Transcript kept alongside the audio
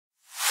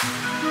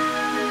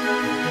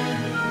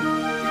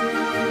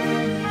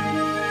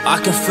I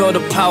can feel the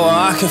power,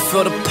 I can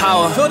feel the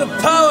power. Feel the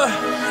power.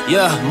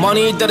 Yeah,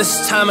 money that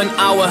is time and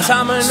hour.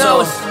 Time and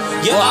hour.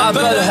 Yeah, well, I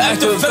better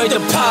activate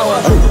the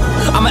power.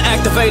 I'ma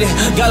activate it,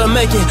 gotta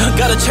make it,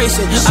 gotta chase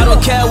it. I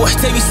don't care what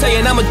they be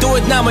saying, I'ma do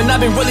it now. And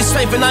I've been really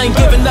straight, and I ain't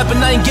giving up and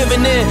I ain't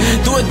giving in.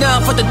 Do it now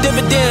for the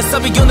dividends,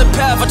 I'll be on the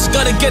path, I just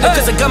gotta get it.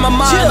 Cause I got my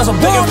mind on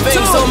some bigger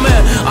things. So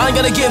man, I ain't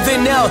gonna give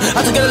in now, I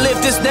just gotta live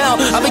this now.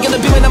 I be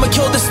gonna be when I'ma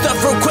kill this stuff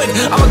real quick.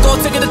 I'ma go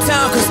take it to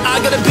town, cause I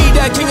gotta be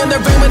that king in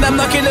the ring. When I'm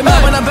knocking them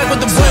out, when I'm back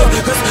with the real.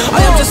 Cause I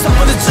am just up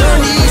on the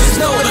journey,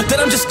 just know that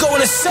I'm just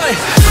going insane.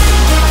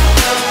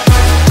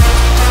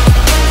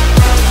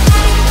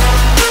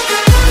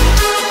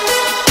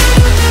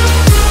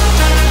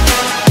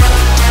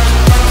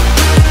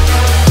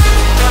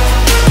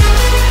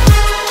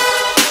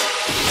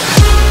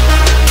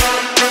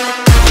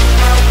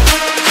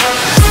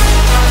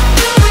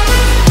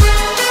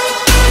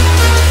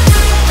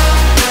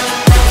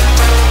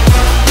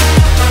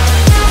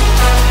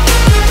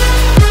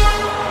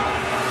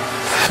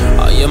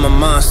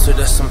 Monster,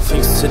 there's some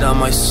things that I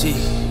might see,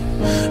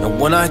 and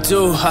when I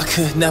do, I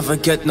could never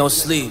get no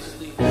sleep.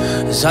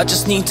 Cause I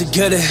just need to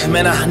get it,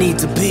 man, I need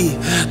to be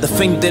the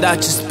thing that I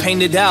just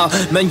painted out,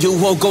 man, you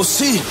will go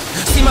see.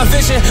 See my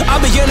vision, I'll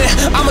be in it,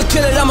 I'ma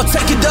kill it, I'ma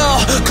take it all.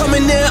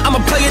 Coming in,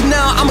 I'ma play it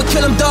now, I'ma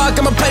kill him dog,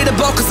 I'ma play the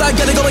ball. Cause I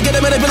gotta go and get it,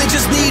 man, I really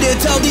just need it.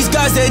 Tell these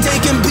guys that they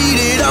can beat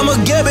it, I'ma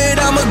give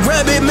it, I'ma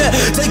grab it, man.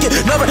 Take it,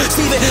 never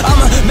receive it,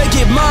 I'ma make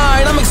it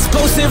mine. I'm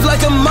explosive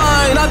like a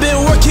mine, I've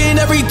been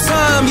working every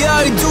time. Yeah,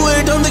 I do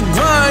it on the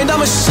grind,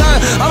 I'ma shine,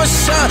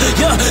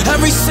 yeah,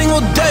 every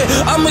single day.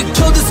 I'ma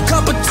kill this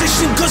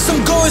competition, cause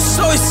I'm going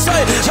so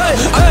excited. Hey,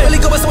 I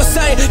really go so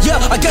insane. Yeah,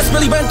 I guess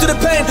really ran through the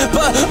pain,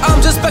 but I'm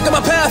just back on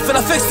my path and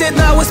I fixed it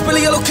now. It's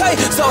really okay.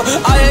 So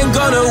I ain't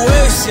gonna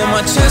waste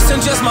my chance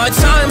and just my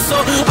time. So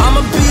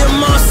I'ma be a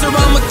monster,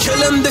 I'ma kill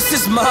him. This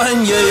is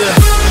mine. Yeah, yeah.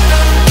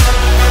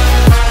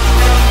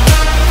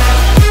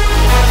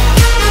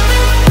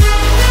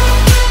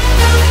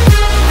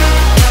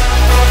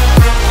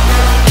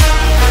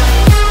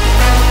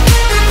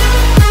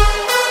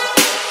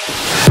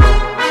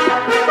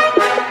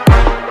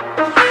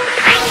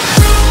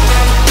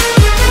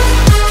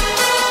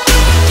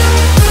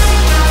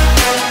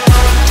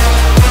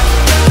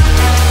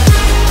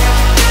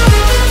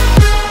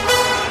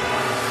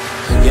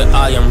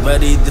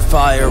 Ready to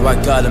fire, I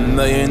got a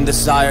million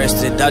desires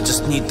that I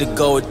just need to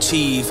go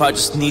achieve, I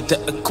just need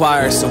to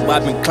acquire. So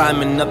I've been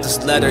climbing up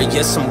this ladder,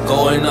 yes I'm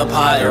going up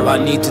higher.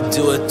 I need to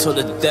do it till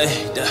the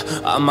day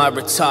that I might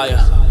retire.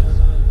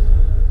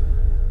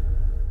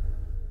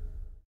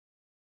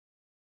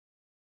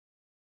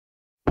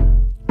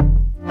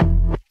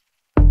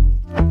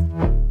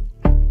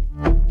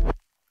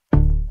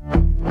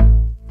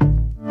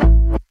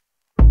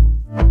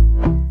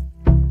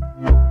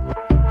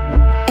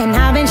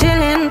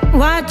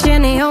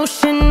 Watching the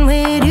ocean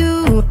with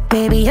you,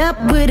 baby, up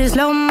with a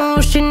slow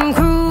motion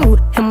crew.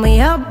 And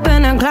we up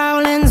in our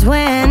clouds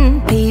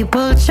when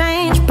people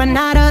change, but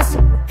not us.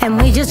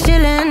 And we just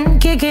chillin',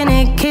 kicking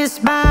it,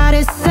 kissed by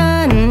the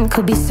sun.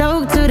 Could be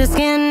soaked to the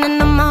skin in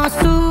the mall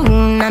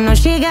soon. I know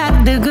she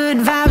got the good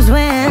vibes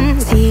when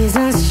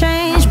seasons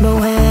change, but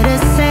we're the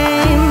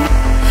same.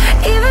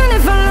 Even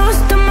if I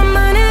lost all my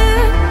money,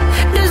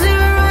 the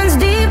zero runs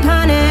deep,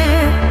 honey.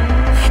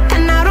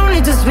 And I don't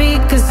need to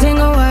speak a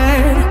single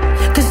word,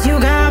 cause you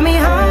got me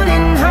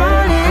holding,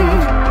 holding.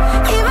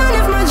 Even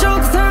if my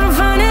jokes aren't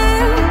funny,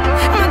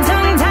 my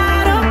tongue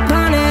tied up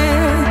on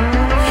it.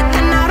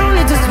 And I don't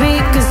need to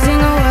speak a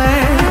single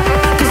word,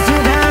 cause you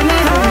got me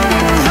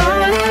holding,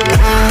 holding.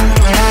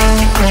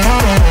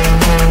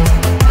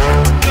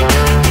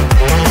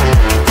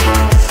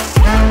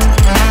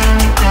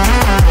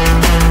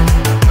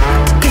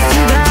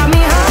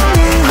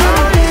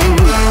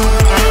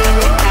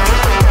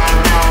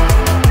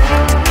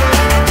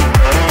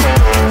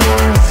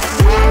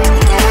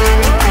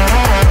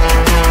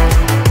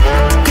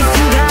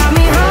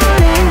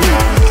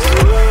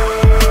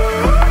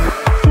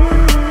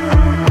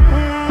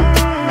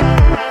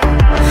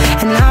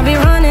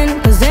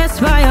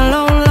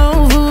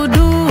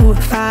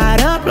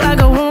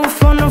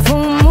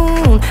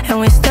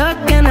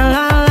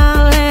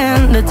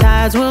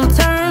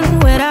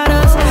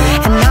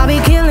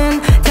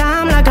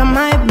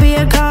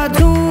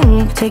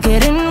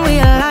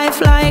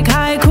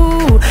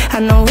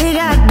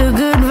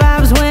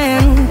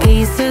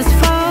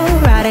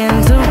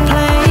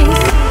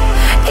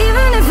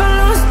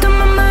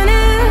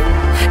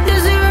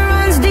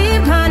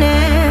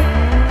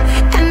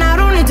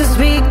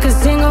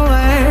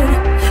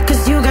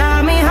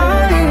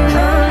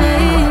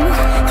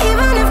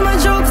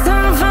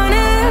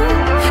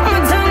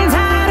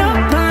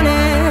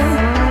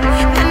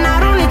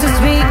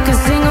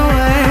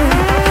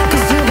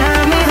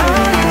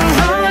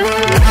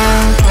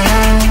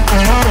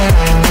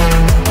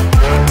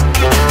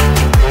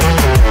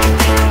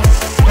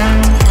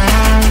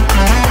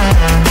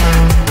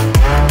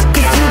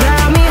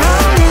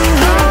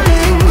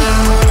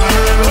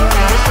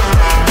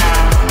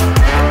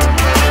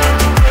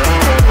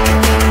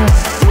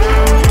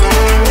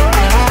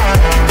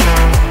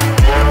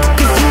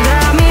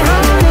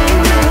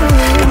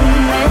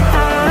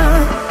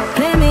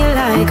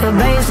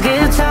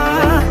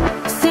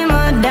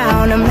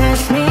 wanna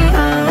mess me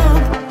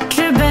up,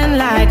 tripping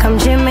like I'm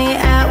Jimmy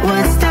at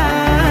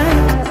Woodstock.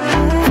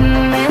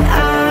 And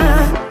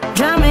I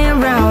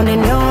drumming round in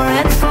your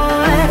red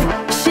Ford,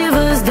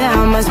 shivers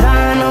down my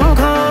spinal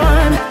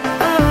cord.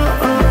 Oh,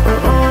 oh,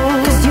 oh,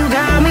 oh. 'Cause you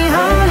got me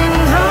holding,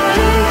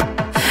 holding.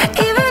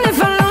 Even if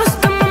I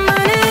lost all my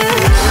money,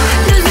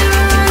 the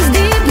zero runs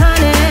deep,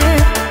 honey.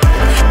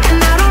 And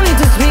I don't need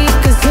to speak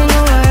a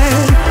single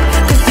word,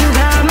 'cause you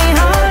got me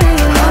holding,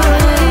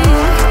 holding.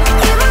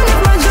 Even if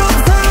my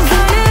jokes aren't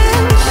funny,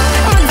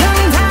 my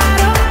tongue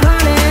tied up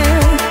on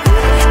it.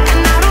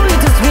 And I don't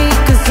need to speak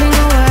a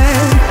single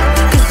word,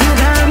 'cause you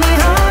got me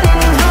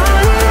holding,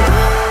 holding.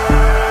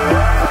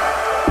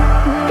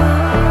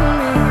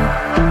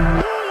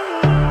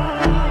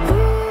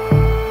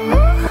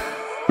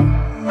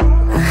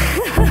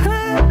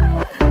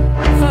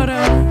 Hold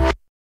on.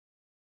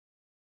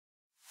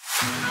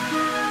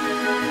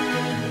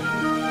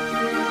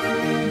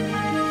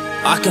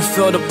 I can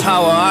feel the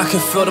power, I can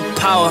feel the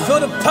power. Feel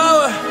the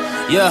power.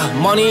 Yeah,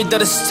 money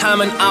that is time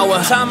and hour.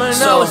 Time and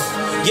hour.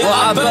 Yeah,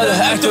 well, I better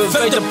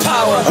activate the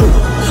power.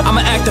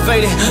 I'ma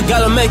activate it,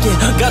 gotta make it,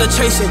 gotta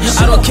chase it.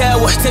 I don't care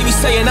what they be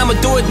saying, I'ma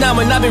do it now.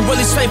 And I've been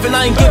really safe and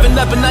I ain't giving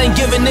up and I ain't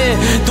giving in.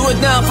 Do it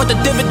now for the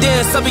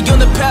dividends, I'll be on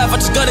the path, I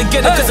just gotta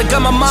get it. Cause I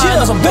got my mind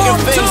on some bigger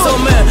things. So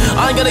man,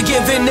 I ain't gonna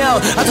give in now,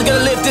 I just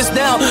gotta live this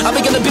now. I be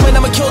gonna be when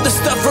I'ma kill this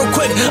stuff real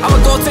quick. I'ma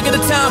go take it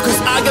to town, cause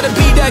I gotta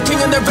be that king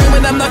in the ring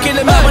when I'm knocking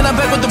him out. When I'm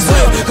back with the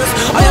wheel, cause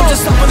I am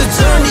just up on the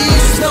journey.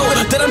 Just know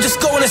that I'm just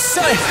going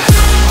insane.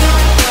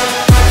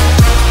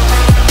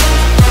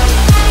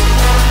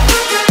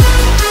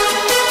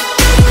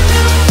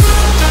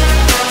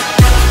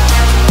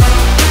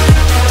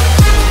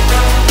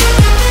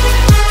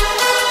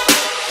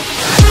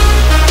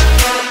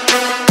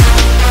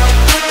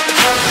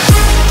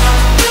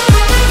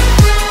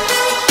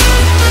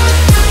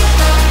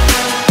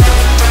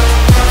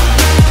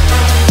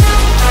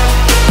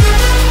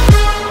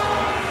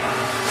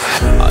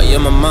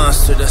 I'm a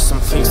monster, there's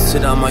some things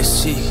that I might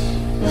see.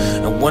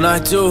 And when I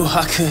do,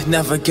 I could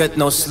never get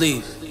no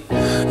sleep.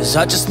 Cause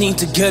I just need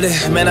to get it,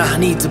 man, I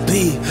need to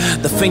be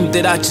the thing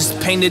that I just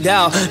painted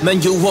out,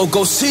 man, you won't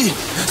go see.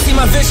 See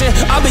my vision,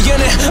 I'll be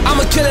in it,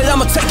 I'ma kill it,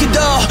 I'ma take it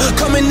all.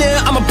 Coming in,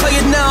 I'ma play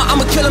it now,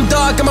 I'ma kill him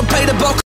dog, I'ma play the ball.